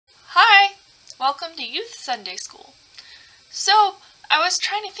Welcome to Youth Sunday School. So, I was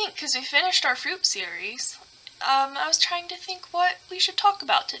trying to think, because we finished our fruit series, I was trying to think what we should talk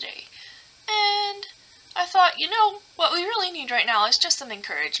about today. And I thought, what we really need right now is just some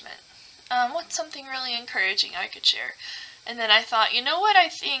encouragement. What's something really encouraging I could share? And then I thought, what I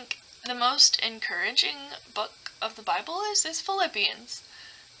think the most encouraging book of the Bible is Philippians.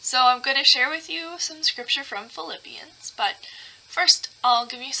 So I'm going to share with you some scripture from Philippians, but first I'll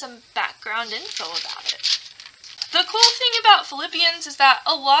give you some background info about it. The cool thing about Philippians is that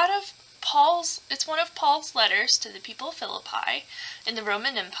it's one of Paul's letters to the people of Philippi in the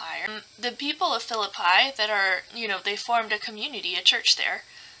Roman Empire. The people of Philippi that are, they formed a community, a church there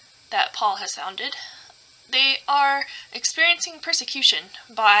that Paul has founded. They are experiencing persecution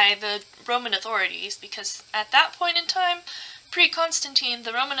by the Roman authorities because at that point in time, pre-Constantine,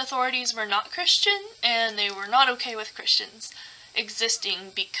 the Roman authorities were not Christian and they were not okay with Christians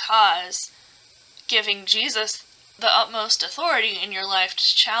existing because giving Jesus the utmost authority in your life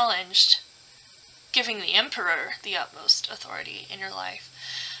challenged giving the emperor the utmost authority in your life.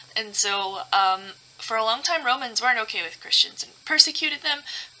 And so, for a long time, Romans weren't okay with Christians and persecuted them.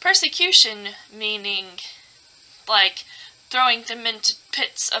 Persecution meaning, like, throwing them into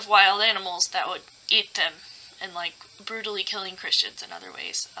pits of wild animals that would eat them and, like, brutally killing Christians in other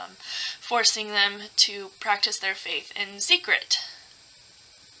ways, forcing them to practice their faith in secret.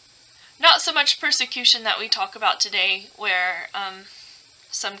 Not so much persecution that we talk about today, where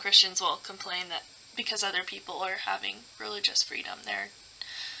some Christians will complain that because other people are having religious freedom, they're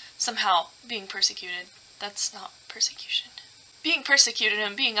somehow being persecuted. That's not persecution. Being persecuted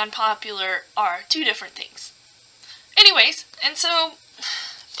and being unpopular are two different things. Anyways, and so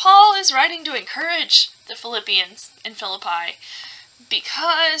Paul is writing to encourage the Philippians in Philippi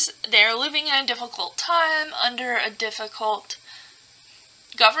because they're living in a difficult time under a difficult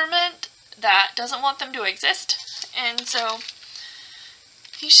government that doesn't want them to exist. And so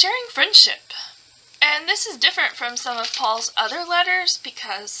he's sharing friendship. And this is different from some of Paul's other letters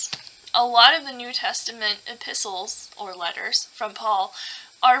because a lot of the New Testament epistles or letters from Paul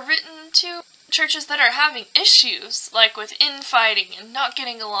are written to churches that are having issues, like with infighting and not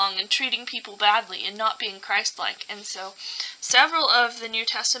getting along and treating people badly and not being Christ-like. And so several of the New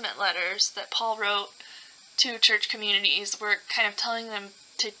Testament letters that Paul wrote to church communities were kind of telling them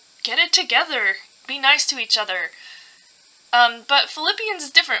to get it together, be nice to each other. But Philippians is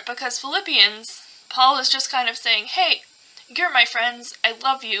different because Philippians, Paul is just kind of saying, hey, you're my friends, I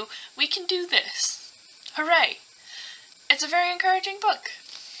love you, we can do this. Hooray. It's a very encouraging book.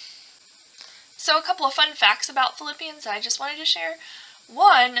 So a couple of fun facts about Philippians I just wanted to share.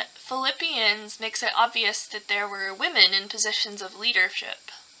 One, Philippians makes it obvious that there were women in positions of leadership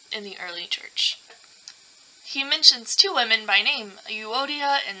in the early church. He mentions two women by name,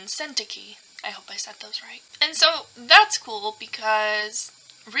 Euodia and Syntyche. I hope I said those right. And so that's cool because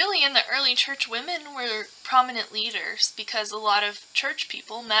really in the early church, women were prominent leaders because a lot of church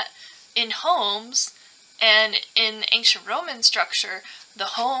people met in homes, and in ancient Roman structure, the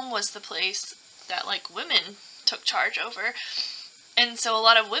home was the place that, like, women took charge over. And so a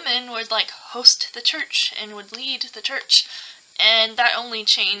lot of women would, like, host the church and would lead the church. And that only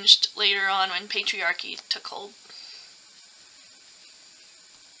changed later on when patriarchy took hold.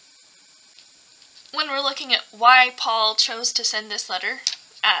 When we're looking at why Paul chose to send this letter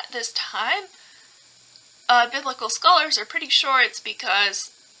at this time, biblical scholars are pretty sure it's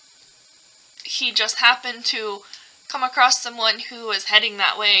because he just happened to come across someone who was heading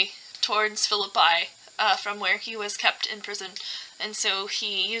that way towards Philippi from where he was kept in prison. And so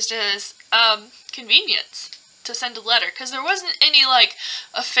he used it as convenience to send a letter, because there wasn't any, like,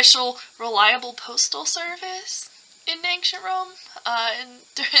 official, reliable postal service in ancient Rome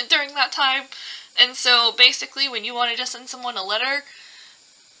during that time. And so, basically, when you wanted to send someone a letter,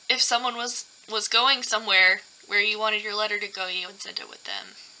 if someone was going somewhere where you wanted your letter to go, you would send it with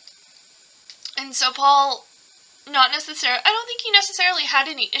them. And so Paul, I don't think he necessarily had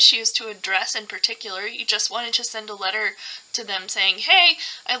any issues to address in particular. He just wanted to send a letter to them saying, hey,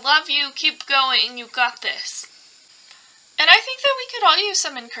 I love you, keep going, you got this. And I think that we could all use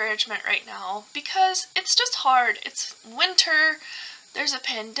some encouragement right now because it's just hard. It's winter, there's a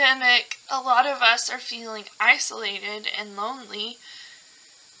pandemic, a lot of us are feeling isolated and lonely,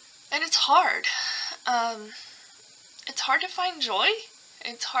 and it's hard. It's hard to find joy.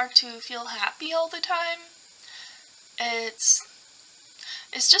 It's hard to feel happy all the time. It's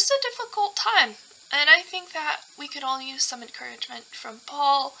just a difficult time, and I think that we could all use some encouragement from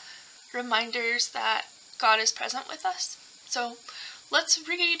Paul, reminders that God is present with us. So let's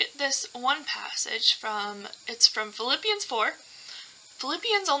read this one passage it's from Philippians 4,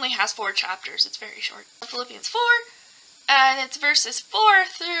 Philippians only has 4 chapters. It's very short. Philippians 4, and it's verses 4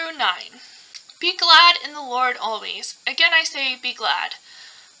 through 9. Be glad in the Lord always. Again I say, be glad.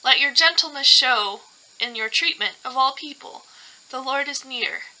 Let your gentleness show in your treatment of all people. The Lord is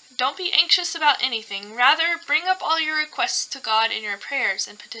near. Don't be anxious about anything. Rather, bring up all your requests to God in your prayers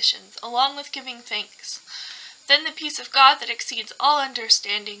and petitions, along with giving thanks. Then the peace of God that exceeds all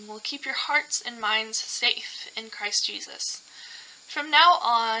understanding will keep your hearts and minds safe in Christ Jesus. From now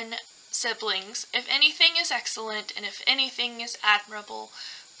on, siblings, if anything is excellent and if anything is admirable,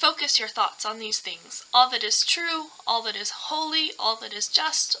 focus your thoughts on these things. All that is true, all that is holy, all that is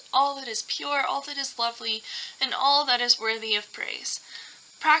just, all that is pure, all that is lovely, and all that is worthy of praise.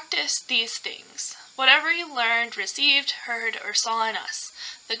 Practice these things. Whatever you learned, received, heard, or saw in us,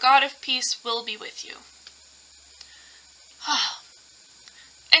 the God of peace will be with you.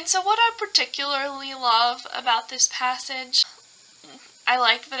 And so what I particularly love about this passage, I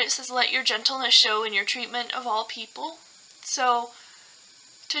like that it says, let your gentleness show in your treatment of all people. So,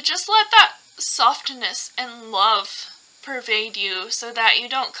 to just let that softness and love pervade you so that you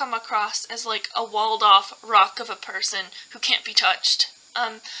don't come across as like a walled off rock of a person who can't be touched.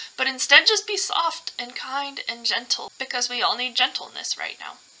 But instead just be soft and kind and gentle, because we all need gentleness right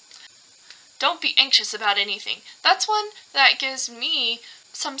now. Don't be anxious about anything. That's one that gives me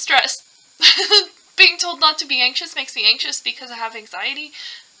some stress. Being told not to be anxious makes me anxious because I have anxiety.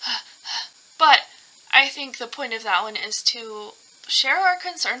 But I think the point of that one is to share our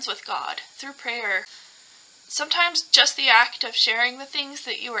concerns with God through prayer. Sometimes just the act of sharing the things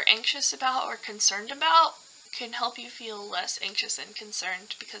that you are anxious about or concerned about can help you feel less anxious and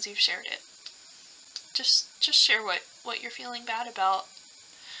concerned because you've shared it. Just share what you're feeling bad about.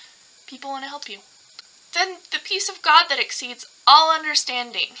 People want to help you. Then the peace of God that exceeds all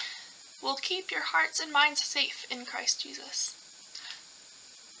understanding will keep your hearts and minds safe in Christ Jesus.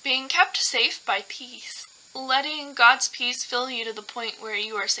 Being kept safe by peace. Letting God's peace fill you to the point where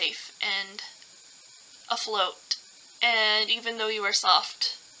you are safe and afloat. And even though you are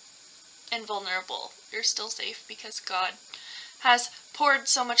soft and vulnerable, you're still safe because God has poured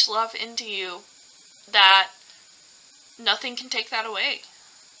so much love into you that nothing can take that away.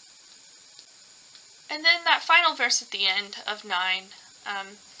 And then that final verse at the end of 9,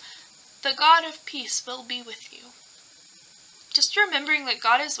 the God of peace will be with you. Just remembering that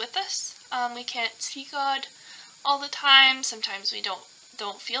God is with us. We can't see God all the time. Sometimes we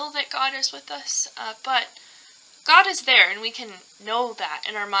don't feel that God is with us, but God is there, and we can know that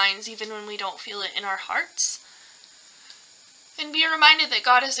in our minds even when we don't feel it in our hearts. And be reminded that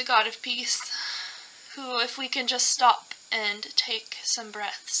God is a God of peace, who, if we can just stop and take some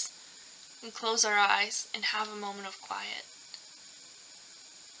breaths and close our eyes and have a moment of quiet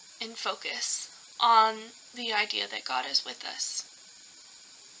and focus on the idea that God is with us,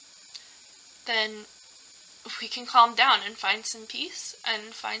 then we can calm down and find some peace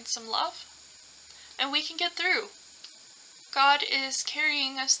and find some love, and we can get through. God is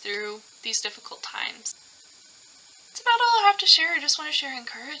carrying us through these difficult times. That's about all I have to share. I just want to share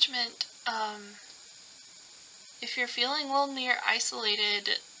encouragement. If you're feeling lonely or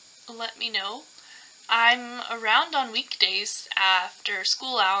isolated, let me know. I'm around on weekdays after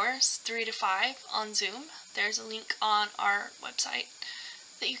school hours, 3 to 5 on Zoom. There's a link on our website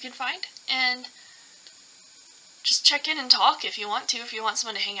that you can find. And just check in and talk if you want to, if you want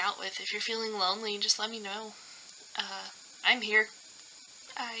someone to hang out with. If you're feeling lonely, just let me know. I'm here.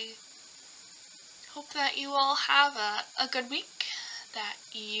 I hope that you all have a good week, that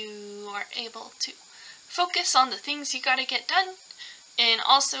you are able to focus on the things you gotta get done, and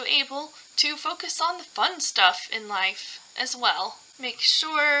also able to focus on the fun stuff in life as well. Make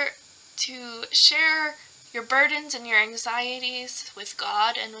sure to share your burdens and your anxieties with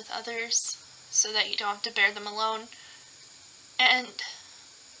God and with others so that you don't have to bear them alone. And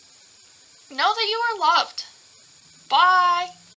know that you are loved. Bye!